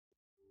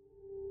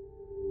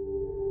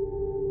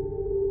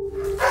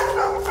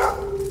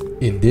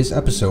In this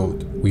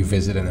episode, we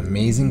visit an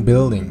amazing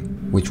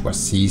building which was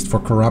seized for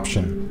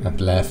corruption and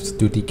left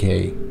to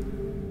decay.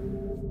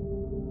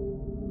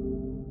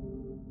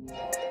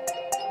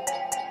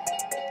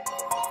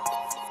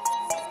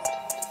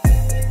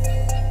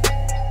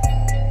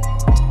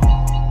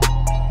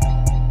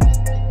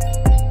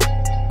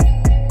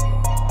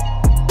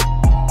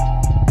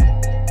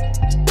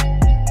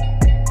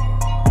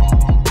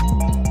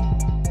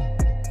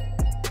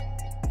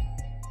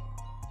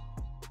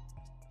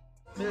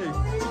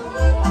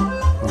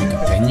 We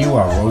continue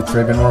our road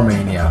trip in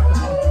Romania.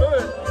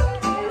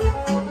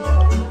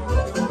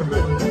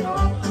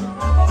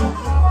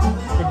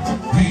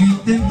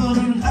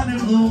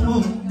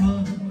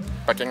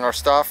 Packing our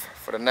stuff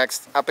for the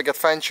next epic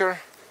adventure.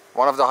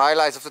 One of the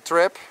highlights of the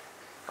trip,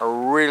 a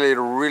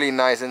really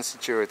nice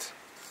institute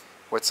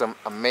with some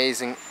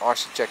amazing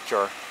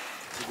architecture.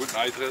 Good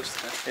night rest.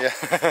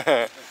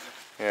 Yeah.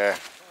 Yeah.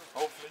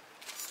 Hopefully.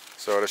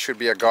 So there should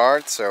be a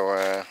guard, so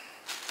you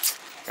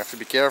have to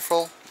be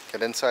careful.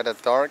 Get inside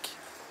at dark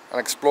and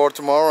explore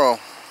tomorrow.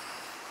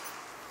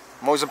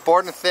 Most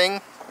important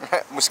thing,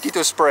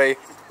 mosquito spray.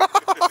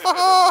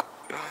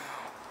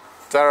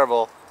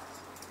 Terrible.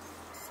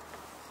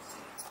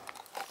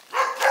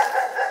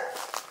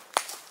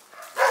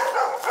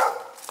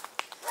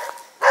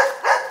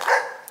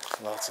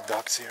 Lots of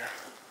ducks here.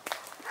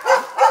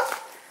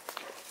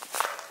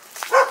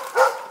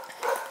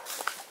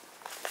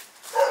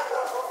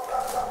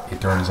 It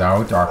turns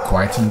out there are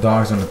quite some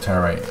dogs on the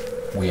terrain.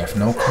 We have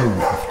no clue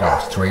if they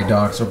are stray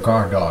dogs or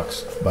guard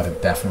dogs, but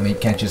it definitely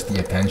catches the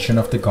attention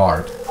of the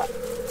guard.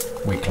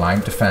 We climb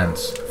the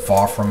fence,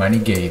 far from any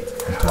gate,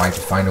 and try to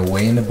find a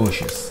way in the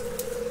bushes.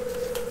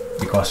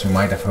 Because we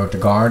might have heard the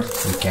guard,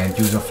 we can't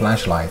use our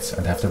flashlights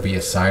and have to be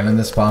as silent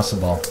as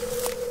possible.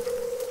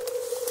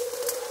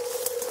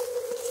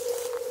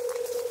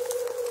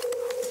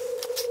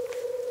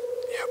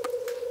 Yep,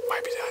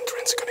 might be the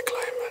entrance. Gonna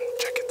climb and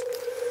check it.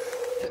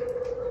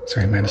 So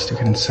I managed to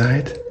get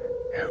inside.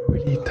 A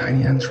really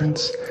tiny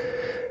entrance,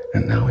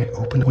 and now I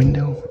open the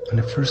window on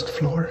the first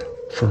floor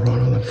for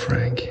Ronald and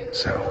Frank.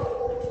 So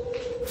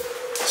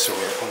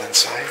we're all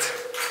inside.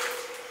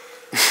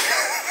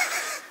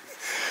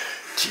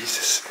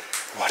 Jesus,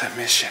 what a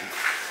mission.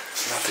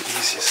 It's not the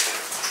easiest.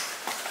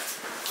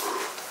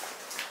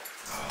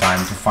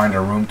 Time to find a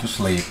room to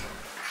sleep.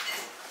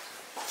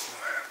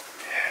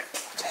 Yeah,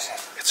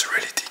 it's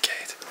really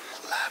decayed.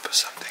 Lab or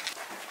something.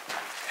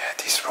 Yeah,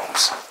 these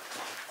rooms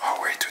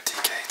are way too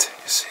decayed,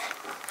 you see.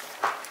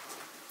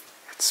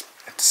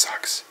 It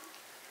sucks.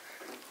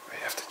 We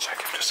have to check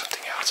if there's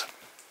something else.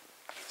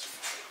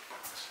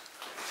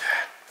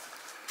 Yeah.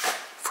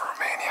 For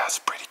Romania, it's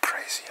pretty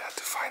crazy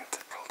to find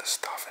all this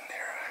stuff in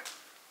there.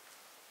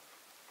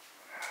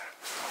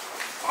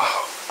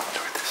 Wow,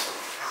 look at this.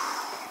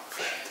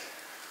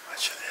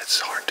 Actually, it's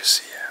hard to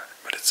see,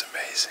 but it's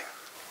amazing.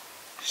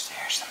 The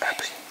stairs are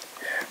amazing.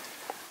 Yeah.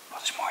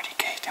 Well, it's more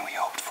decayed than we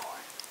hoped for.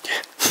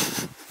 Yeah.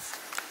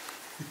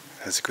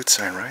 That's a good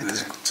sign, right?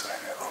 That's a good sign,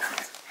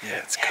 hopefully.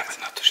 Yeah, it's Yeah, good. but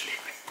not too sleepy.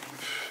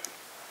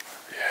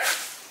 Yeah.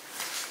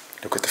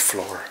 Look at the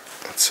floor.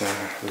 It's a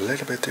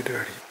little bit too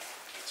dirty.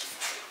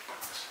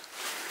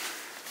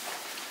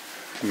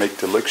 Make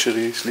the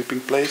luxury sleeping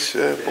place,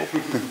 Bob.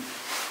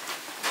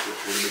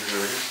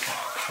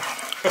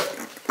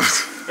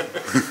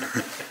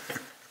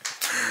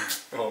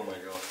 Oh my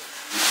god.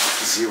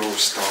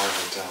 0-star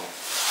hotel.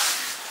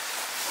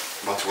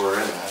 But we're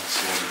in, it's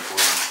more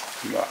important.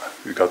 Nah,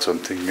 we got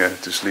something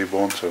to sleep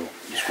on, so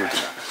it's good.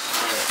 Yeah,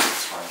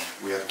 it's fine.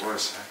 We had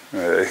worse,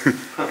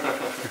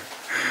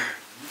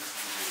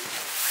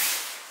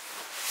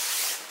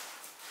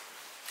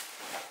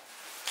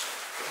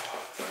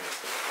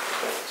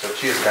 So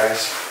cheers,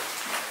 guys.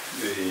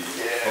 Yeah.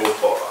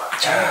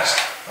 Cheers.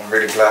 I'm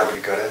really glad we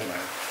got in,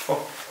 man.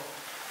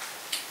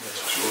 That's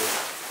for sure.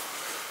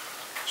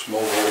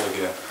 Small hole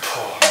again.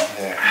 Oh,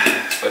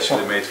 yeah.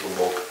 Especially made for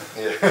Bob.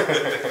 Yeah.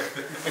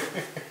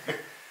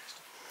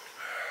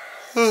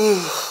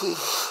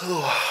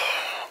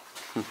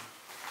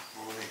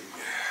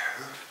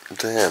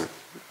 Damn.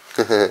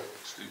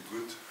 Sleep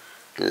good.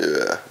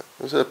 Yeah,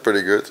 was that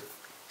pretty good?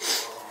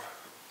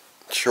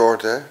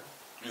 Short, eh?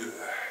 Yeah.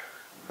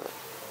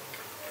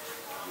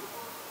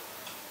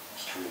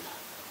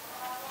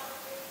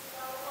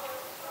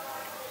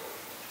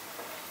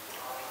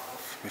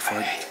 Before I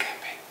hate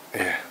camping.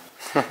 Yeah.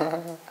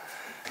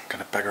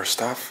 Gonna pack our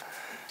stuff.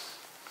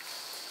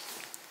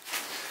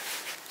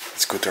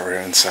 It's good that we're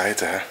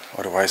inside,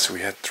 otherwise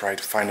we had tried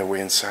to find a way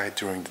inside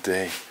during the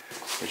day,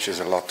 which is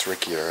a lot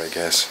trickier, I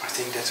guess. I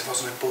think that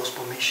was an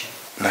impossible mission.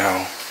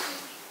 No,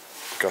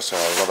 because there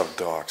are a lot of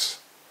dogs,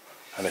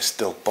 and they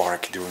still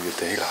bark during the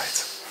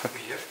daylight.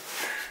 Yep.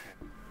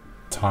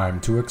 Time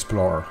to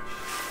explore.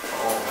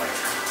 Oh my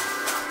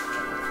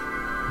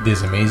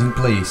This amazing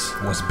place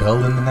was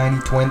built in the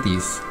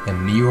 1920s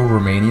in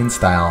neo-Romanian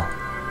style.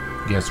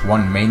 There's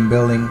one main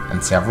building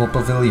and several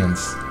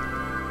pavilions.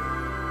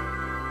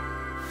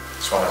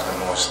 It's one of the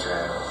most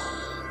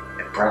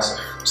impressive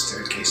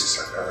staircases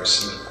I've ever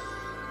seen.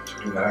 It's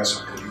really nice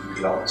with the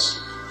UV lights.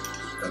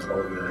 Got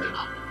all the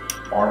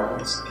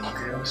ornaments,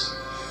 details.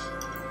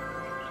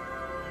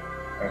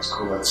 Let's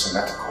call that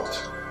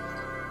senteced.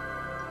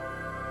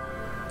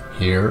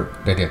 Here,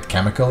 they did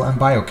chemical and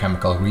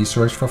biochemical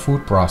research for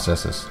food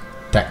processes,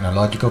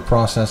 technological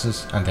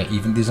processes, and they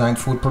even designed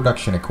food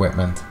production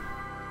equipment.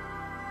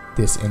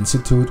 This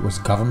institute was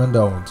government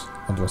owned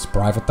and was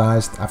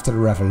privatized after the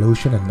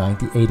revolution in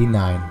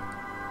 1989.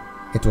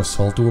 It was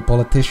sold to a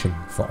politician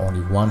for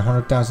only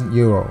 100,000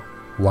 euro,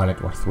 while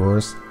it was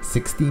worth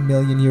 60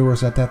 million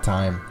euros at that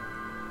time.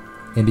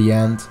 In the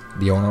end,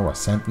 the owner was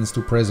sentenced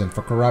to prison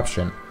for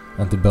corruption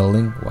and the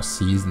building was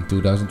seized in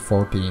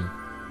 2014.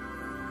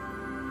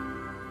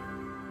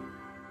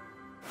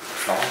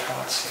 Flower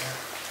pots here.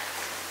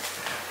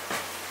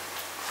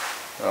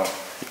 Well,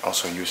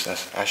 also used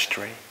as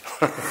ashtray.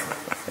 My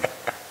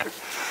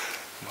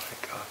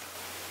God.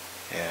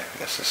 Yeah,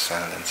 that's the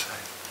sand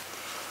inside.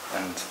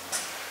 And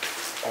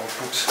old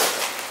books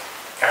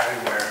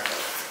everywhere.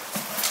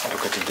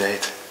 Look at the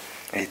date,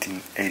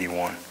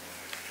 1881.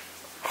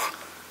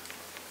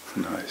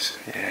 Nice.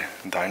 Yeah,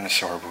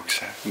 dinosaur books.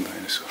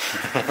 Dinosaur.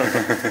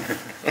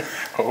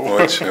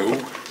 Mooi zo.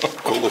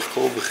 Kolder.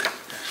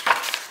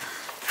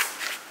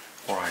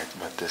 Right,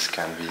 but this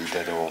can be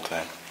that old.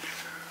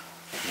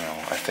 No,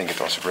 I think it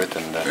was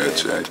written that.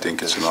 I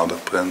think it's another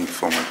print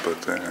from it,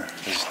 but.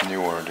 It's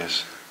newer.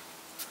 This.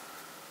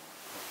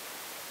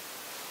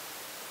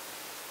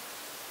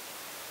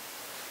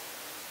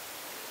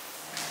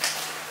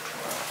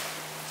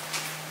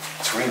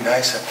 It's really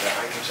nice that the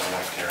items are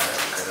left here.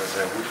 Because of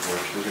the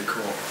woodwork, really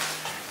cool.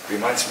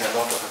 Reminds me a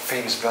lot of a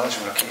famous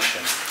Belgian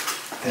location.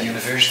 The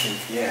university.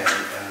 Yeah, in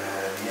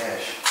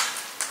Liège.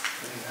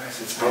 Really nice.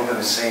 It's built in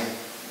the same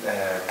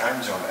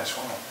time zone as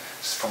well.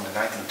 It's from the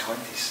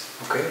 1920s.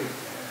 Okay. Yeah.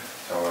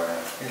 So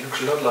It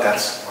looks a lot like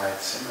that's why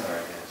it's similar, I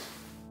guess.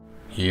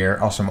 Here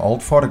are some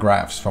old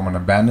photographs from an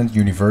abandoned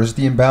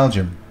university in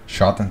Belgium,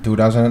 shot in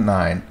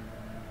 2009.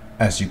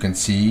 As you can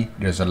see,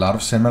 there's a lot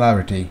of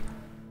similarity.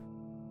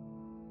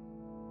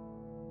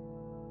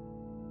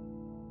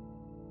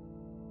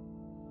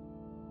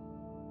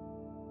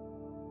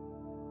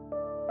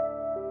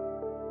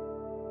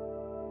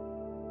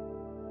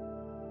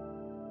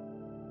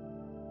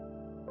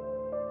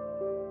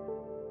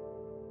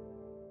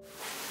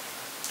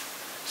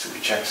 Should we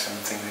check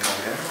something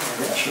over there?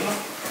 Yeah, sure.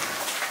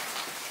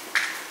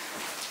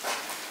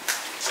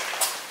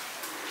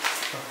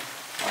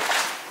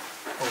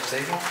 Old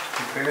table,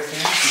 compare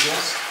things, I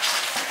guess.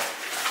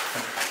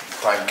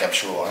 Time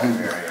capsule,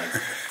 very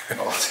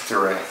old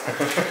terrain.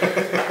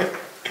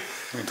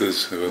 Het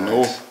is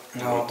Renault.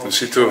 No, Een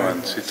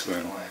Citroën.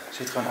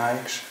 Citroën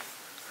Ajax.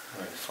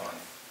 Very fun.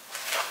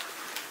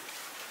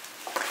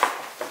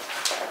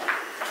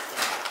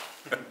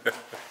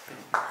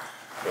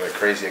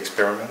 Crazy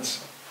experiments.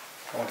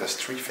 Oh, there's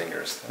 3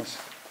 fingers. That's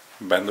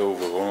Bend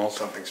over Ronald.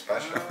 something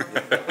special.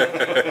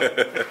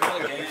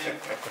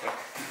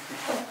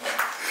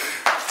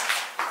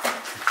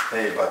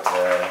 Hey, but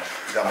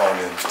the amount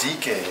of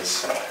decay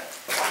is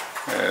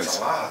it's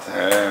a lot.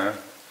 Yeah.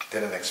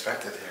 Didn't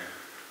expect it here.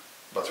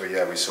 But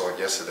we saw it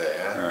yesterday.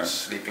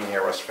 Sleeping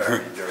here was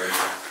very dirty.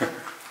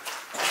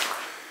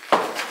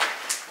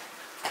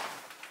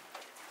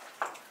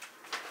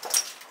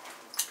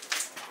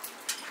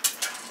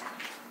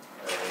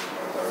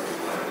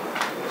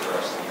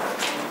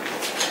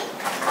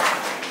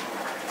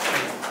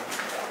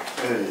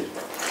 Hey,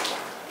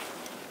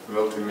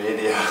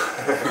 multimedia.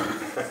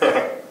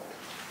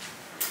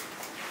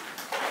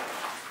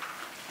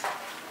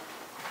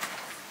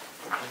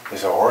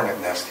 There's a hornet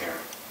nest here.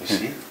 You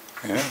see?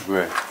 Yeah,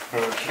 great.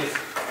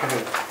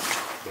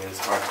 It's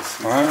hard to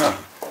see. Ah,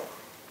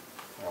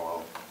 Oh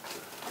well.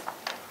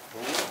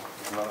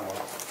 Another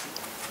one.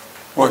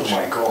 watch. Oh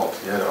my God!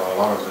 Yeah, there are a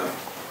lot of them.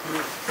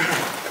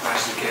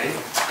 Nice decay.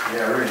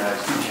 Yeah, really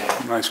nice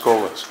decay. Nice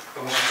colors.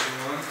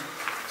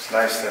 It's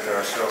nice that there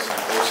are still some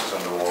posters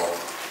on the wall.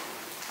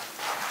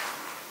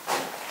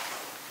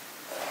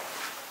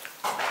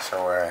 So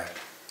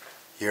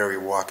here we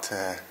walked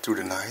through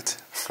the night.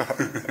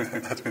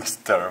 That was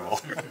terrible.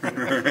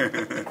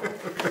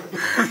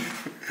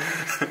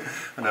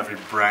 On every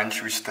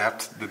branch we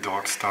stepped, the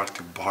dogs started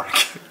to bark.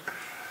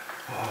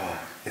 Oh,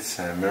 it's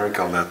a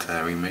miracle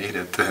that we made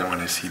it when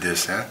I see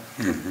this.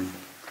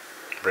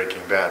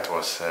 Breaking Bad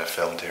was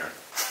filmed here.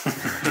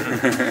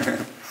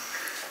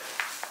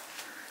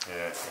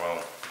 Yeah,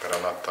 well,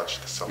 better not touch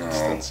the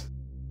substance.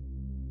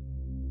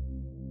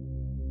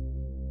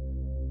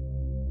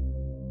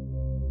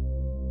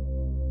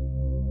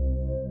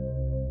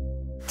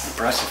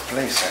 Impressive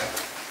place,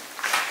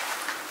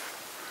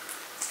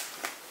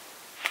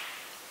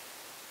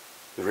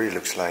 It really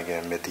looks like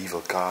a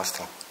medieval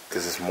castle.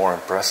 This is more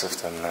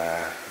impressive than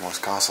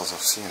most castles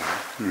I've seen.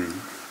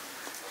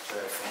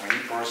 For me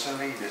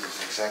personally, this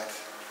is exact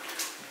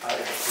type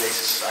of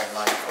places I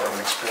like for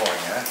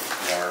exploring.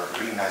 There are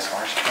really nice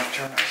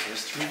architecture, nice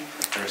history.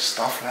 There's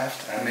stuff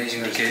left and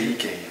Amazing there's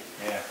decay.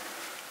 Yeah.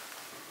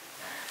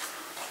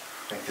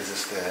 I think this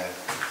is the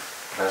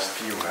best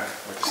view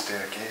with the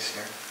staircase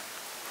here.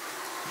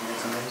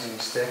 It's amazing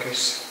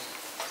staircase.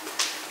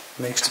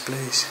 Makes the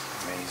place.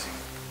 Amazing.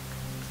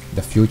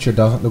 The future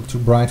doesn't look too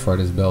bright for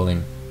this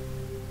building.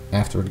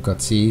 After it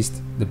got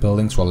seized, the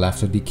buildings were left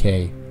to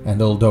decay,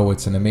 and although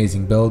it's an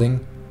amazing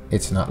building,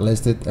 it's not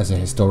listed as a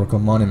historical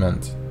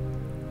monument.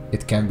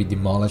 It can be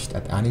demolished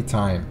at any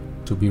time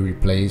to be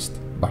replaced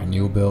by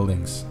new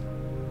buildings.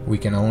 We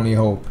can only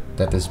hope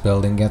that this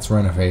building gets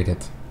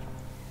renovated.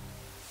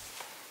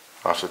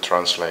 I have to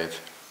translate.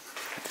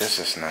 This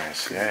is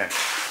nice, yeah.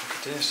 Look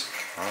at this.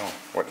 Oh,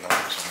 what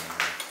numbers on there?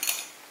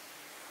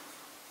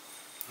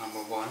 Number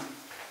 1.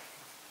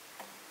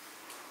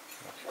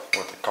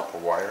 With a copper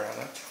wire on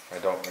it. I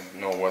don't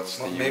know what's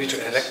the Maybe use to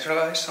of this.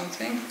 electrolyze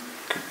something?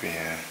 Could be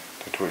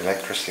to do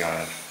electricity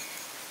on it.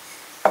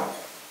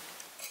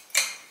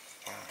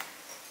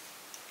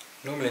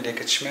 Normally they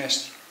get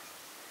smashed.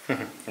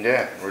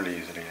 Yeah, really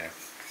easily, yeah.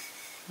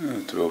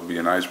 It will be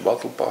a nice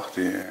bottle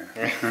party.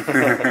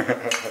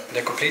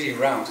 They're completely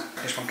round.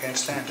 This one can't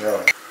stand.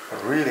 Yeah.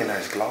 Really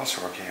nice glass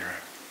work here.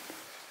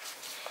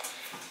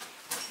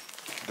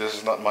 This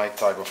is not my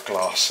type of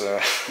glass. I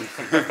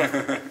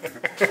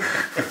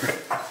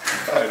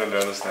don't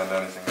understand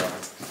anything of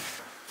it.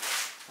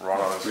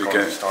 Ronald is going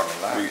to start a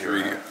lab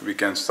here. We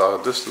can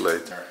start a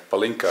distillate.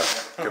 Palinka.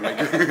 Can make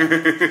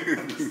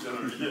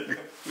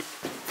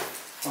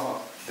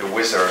The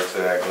wizard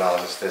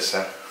glass is this.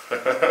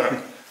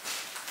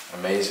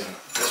 Amazing.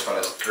 This one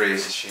is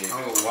crazy cheap.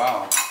 Oh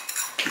wow.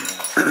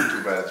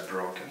 Too bad it's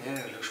broken. Yeah,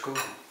 it looks cool.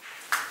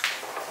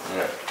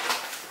 Yeah.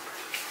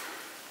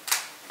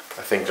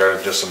 I think there are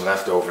just some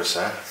leftovers.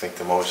 I think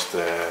the most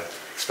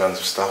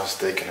expensive stuff is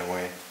taken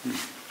away.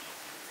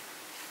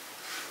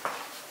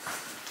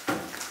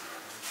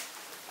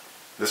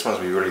 This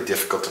must be really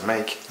difficult to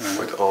make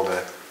with all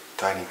the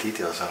tiny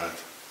details on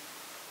it.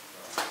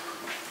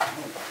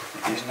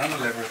 Here's another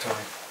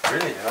laboratory.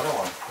 Really? Another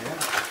one? Yeah.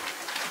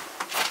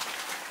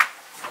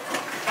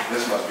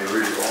 This must be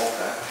really old,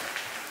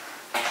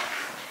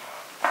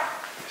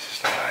 This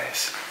is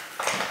nice.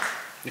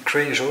 The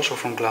crane is also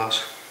from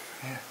glass.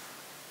 Yeah.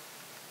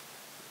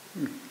 I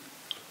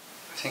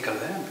think a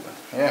lamp, but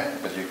Yeah,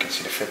 but you can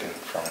see the fitting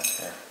from it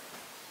here.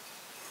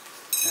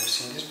 I've never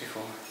seen this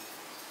before.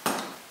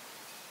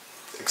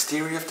 The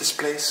exterior of this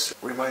place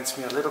reminds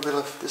me a little bit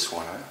of this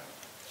one, A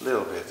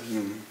little bit.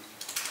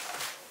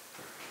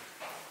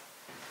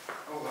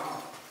 Oh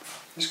wow.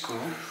 It's cool.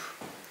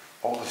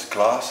 All these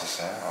glasses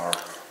are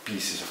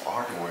pieces of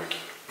artwork.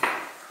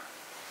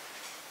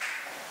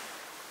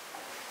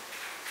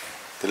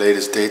 The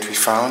latest date we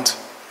found,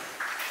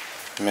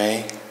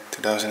 May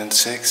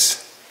 2006,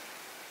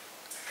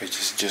 which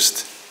is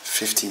just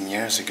 15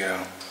 years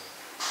ago.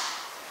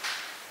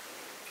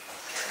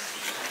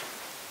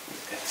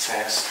 It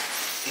says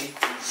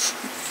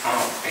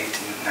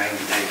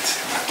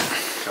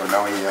 1898. So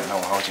now you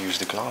know how to use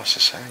the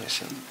glasses, you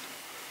see?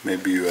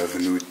 Maybe you have a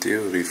new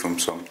theory from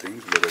something,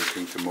 but I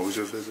think the most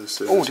of it is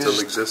Oh, still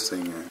this-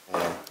 existing.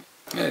 Yeah.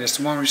 Yeah, that's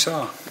the one we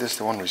saw. This is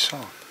the one we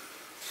saw.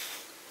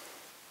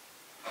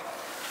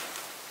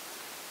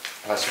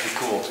 That's pretty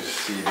cool to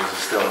see this is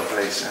still in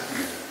place.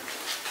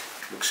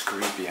 Looks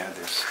creepy,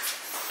 this.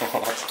 You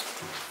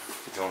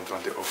don't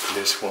want to open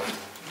this one.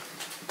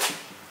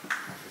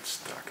 It's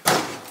stuck.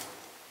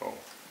 Oh.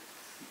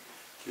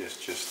 Yes,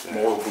 just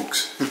more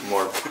books.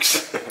 More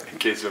books. In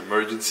case of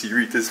emergency,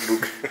 read this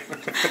book.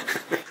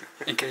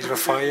 In case of a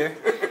fire,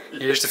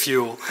 here's the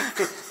fuel.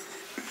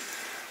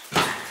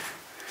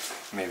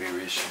 Maybe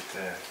we should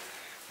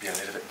be a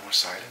little bit more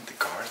silent. The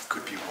guard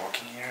could be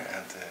walking here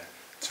and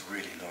it's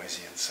really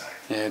noisy inside.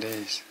 Yeah, it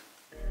is.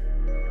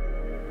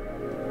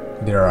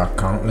 There are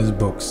countless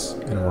books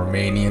in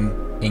Romanian,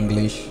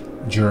 English,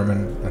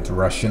 German and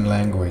Russian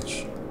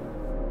language.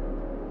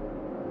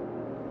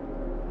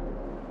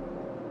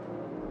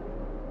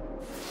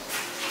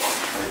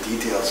 The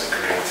details are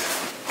great.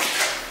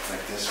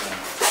 Like this one.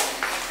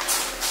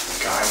 The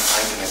guy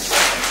fighting a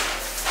dragon.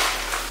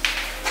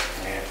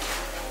 Yeah.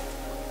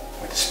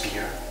 With a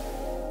spear.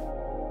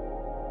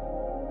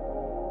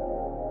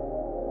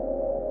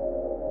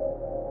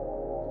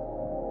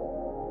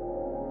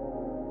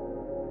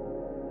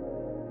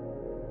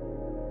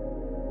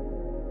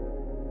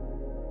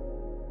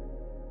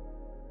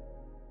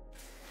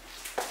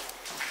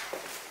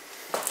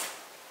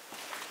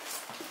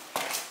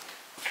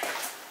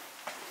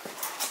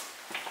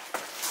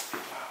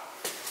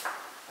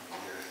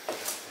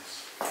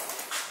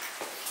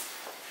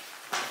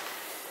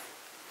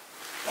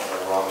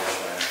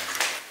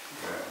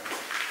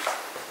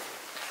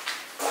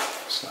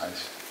 It's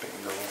nice. Big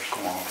doors,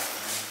 come on.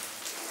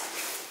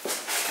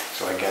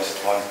 So I guess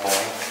at one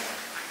point,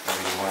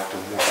 maybe you want to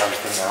move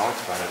everything out,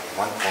 but at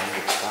one point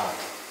it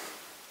stopped.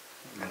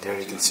 And there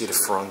you can see the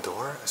front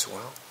door as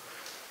well.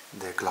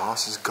 The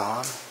glass is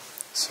gone,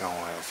 so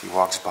if he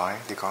walks by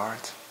the guard,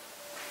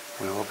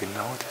 we will be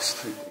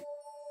noticed.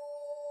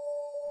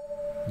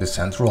 The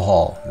central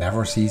hall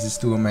never ceases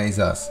to amaze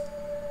us.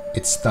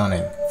 It's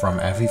stunning from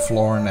every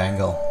floor and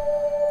angle.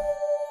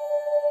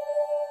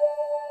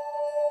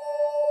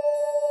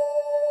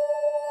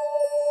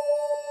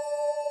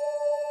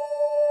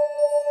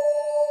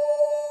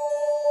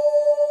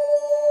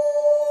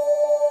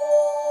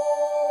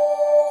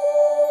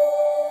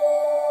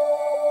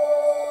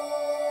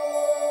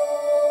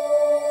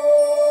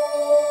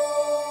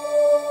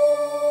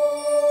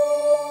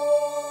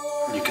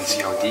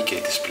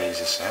 decay this place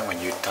is. When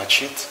you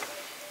touch it,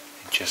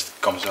 it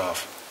just comes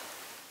off.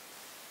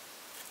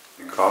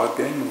 A card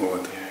game or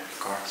what? Yeah,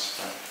 cards.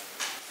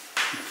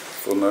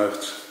 For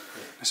nerds.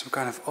 There's some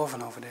kind of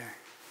oven over there.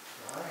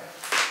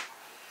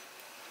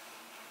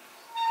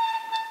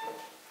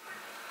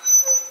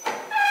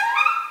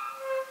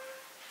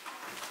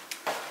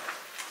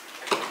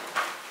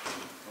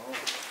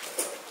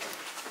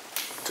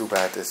 Too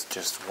bad it's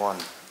just one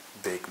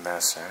big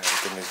mess.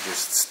 Everything is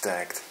just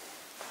stacked.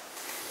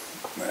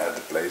 Yeah,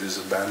 the place is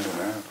abandoned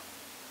now.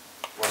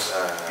 Was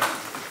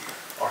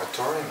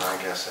auditorium, I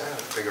guess,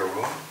 a bigger room.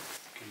 No,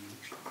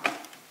 it's not.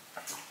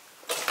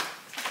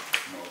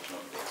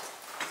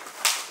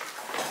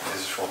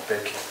 This is for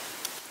big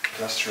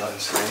industrial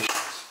installations.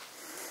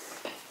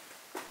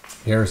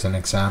 Here is an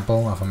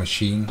example of a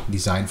machine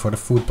designed for the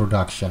food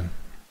production.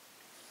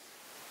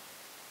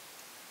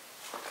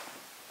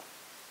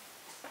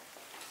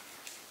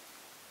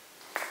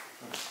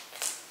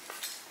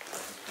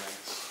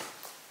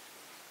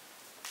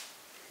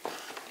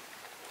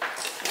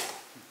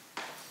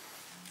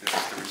 This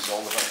is the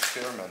result of an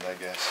experiment, I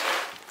guess.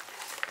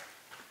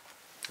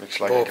 Looks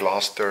like Bob. a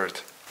glass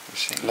turd. You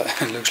see?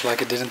 It looks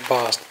like it didn't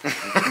pass.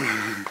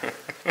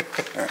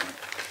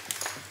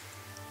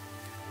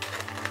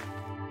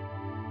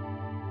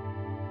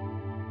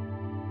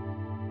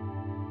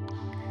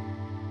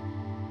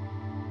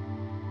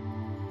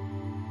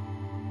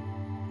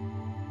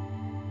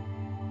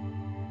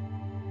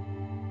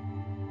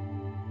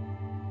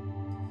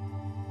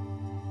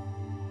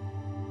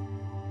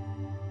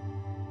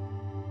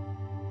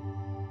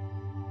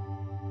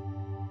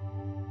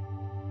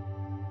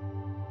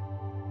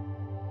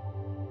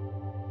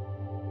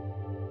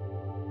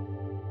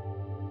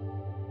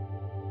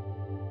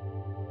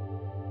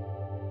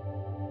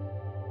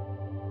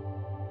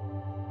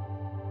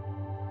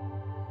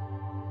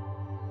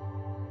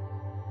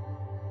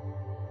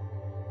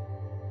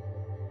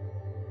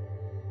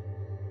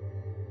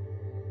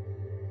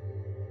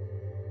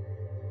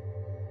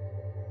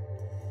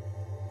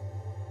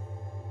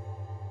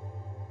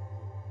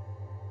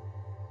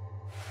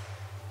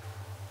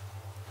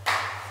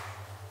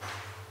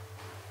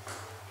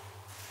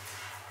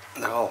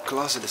 The whole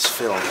closet is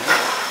filled.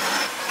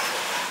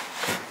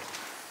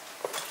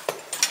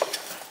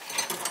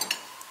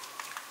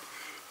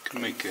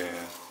 Can make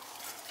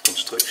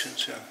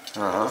constructions,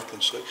 yeah. Uh-huh.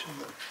 Construction.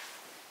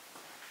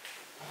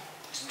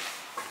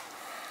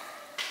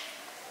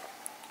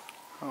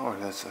 Oh,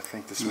 that's, I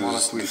think, the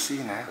smallest we've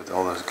seen, But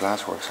all those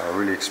glassworks are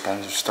really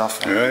expensive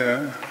stuff. Yeah,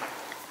 yeah.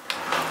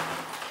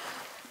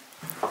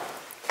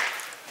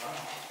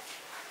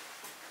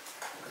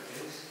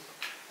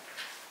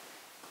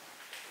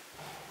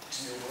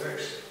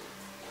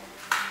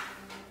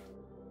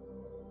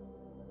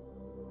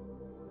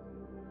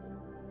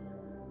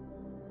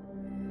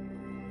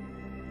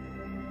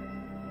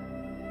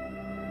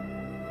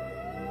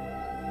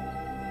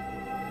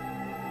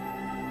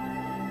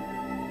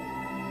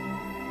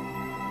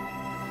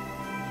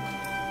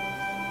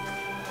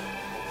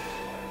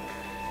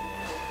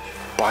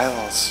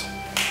 Piles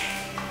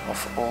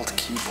of old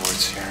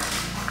keyboards here.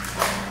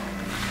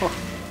 Oh,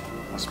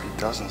 must be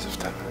dozens of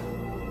them.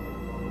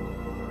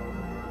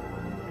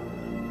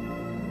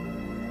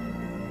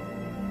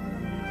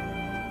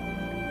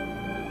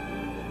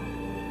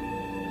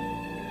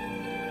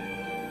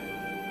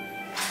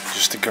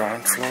 Just the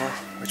ground floor,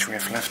 which we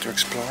have left to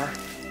explore.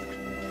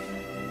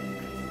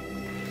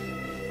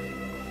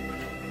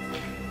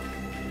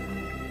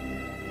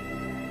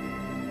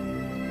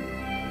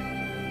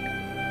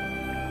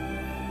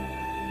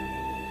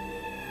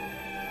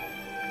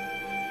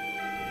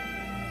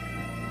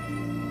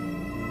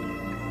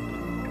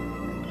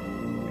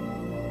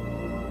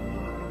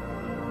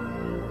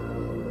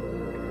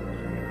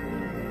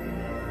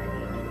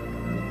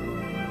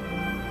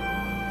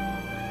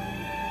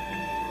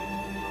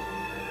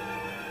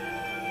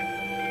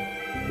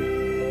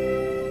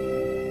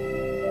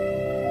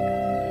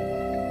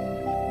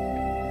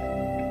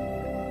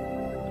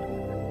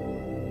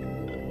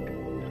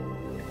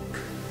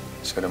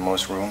 So the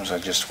most rooms are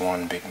just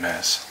one big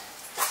mess.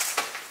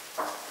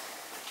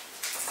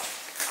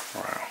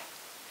 Wow.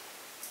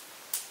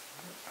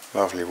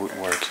 Lovely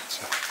woodwork.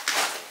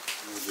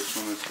 This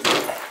one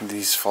is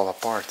These fall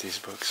apart, these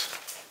books.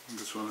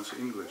 this one is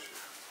English.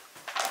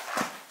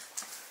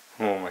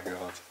 Oh my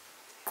god.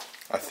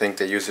 I think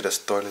they use it as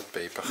toilet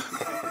paper.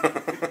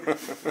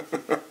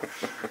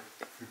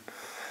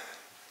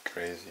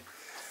 Crazy.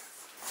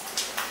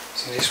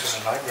 So this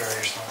was a library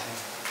or something.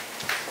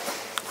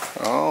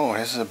 Oh,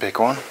 this is a big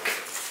one.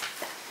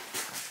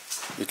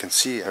 You can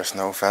see there's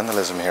no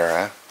vandalism here,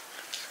 eh?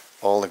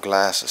 All the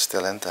glass is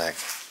still intact.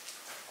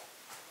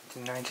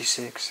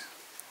 1996.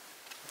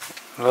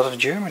 A lot of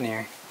German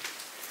here.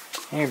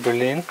 Here,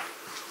 Berlin.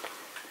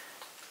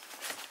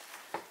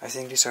 I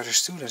think these are the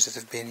students that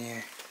have been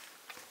here.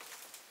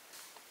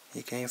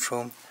 He came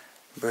from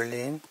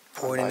Berlin,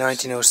 born in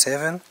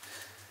 1907.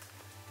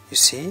 You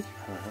see?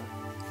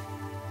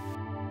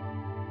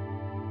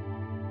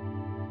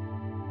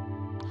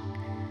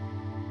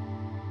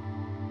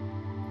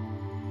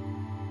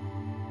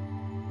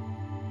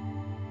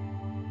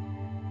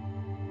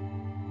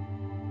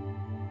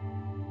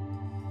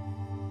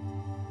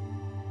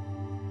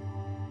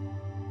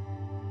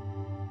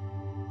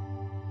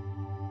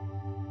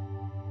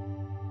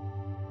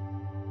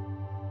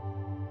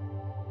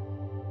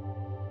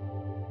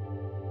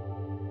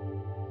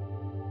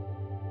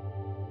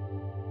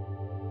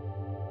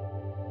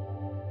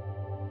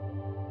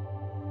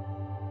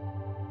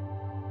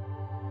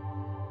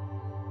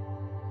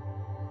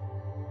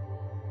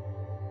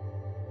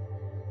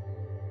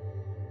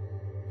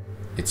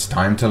 It's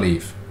time to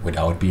leave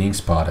without being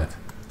spotted.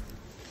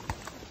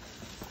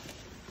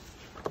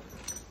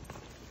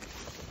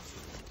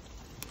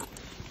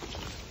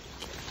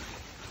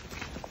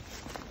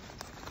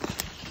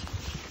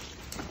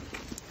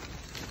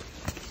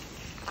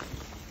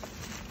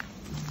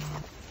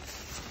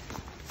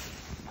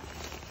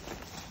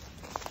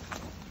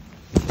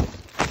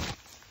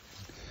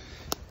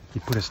 He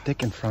put a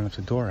stick in front of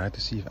the door,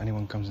 to see if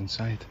anyone comes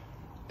inside.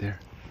 There.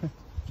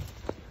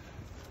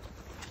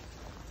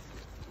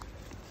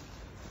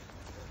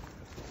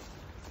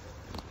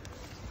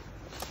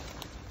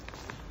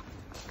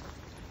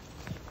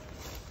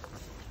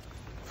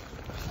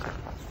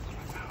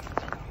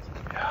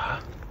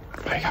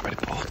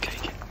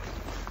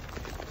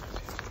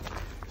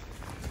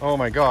 Oh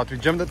my god, we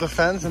jumped at the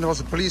fence and there was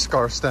a police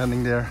car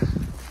standing there.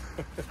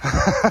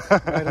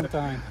 Right on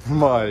time.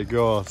 My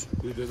god.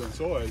 You didn't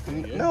saw it,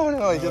 did you?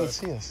 No, he didn't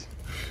see us.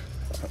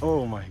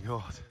 Oh my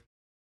god.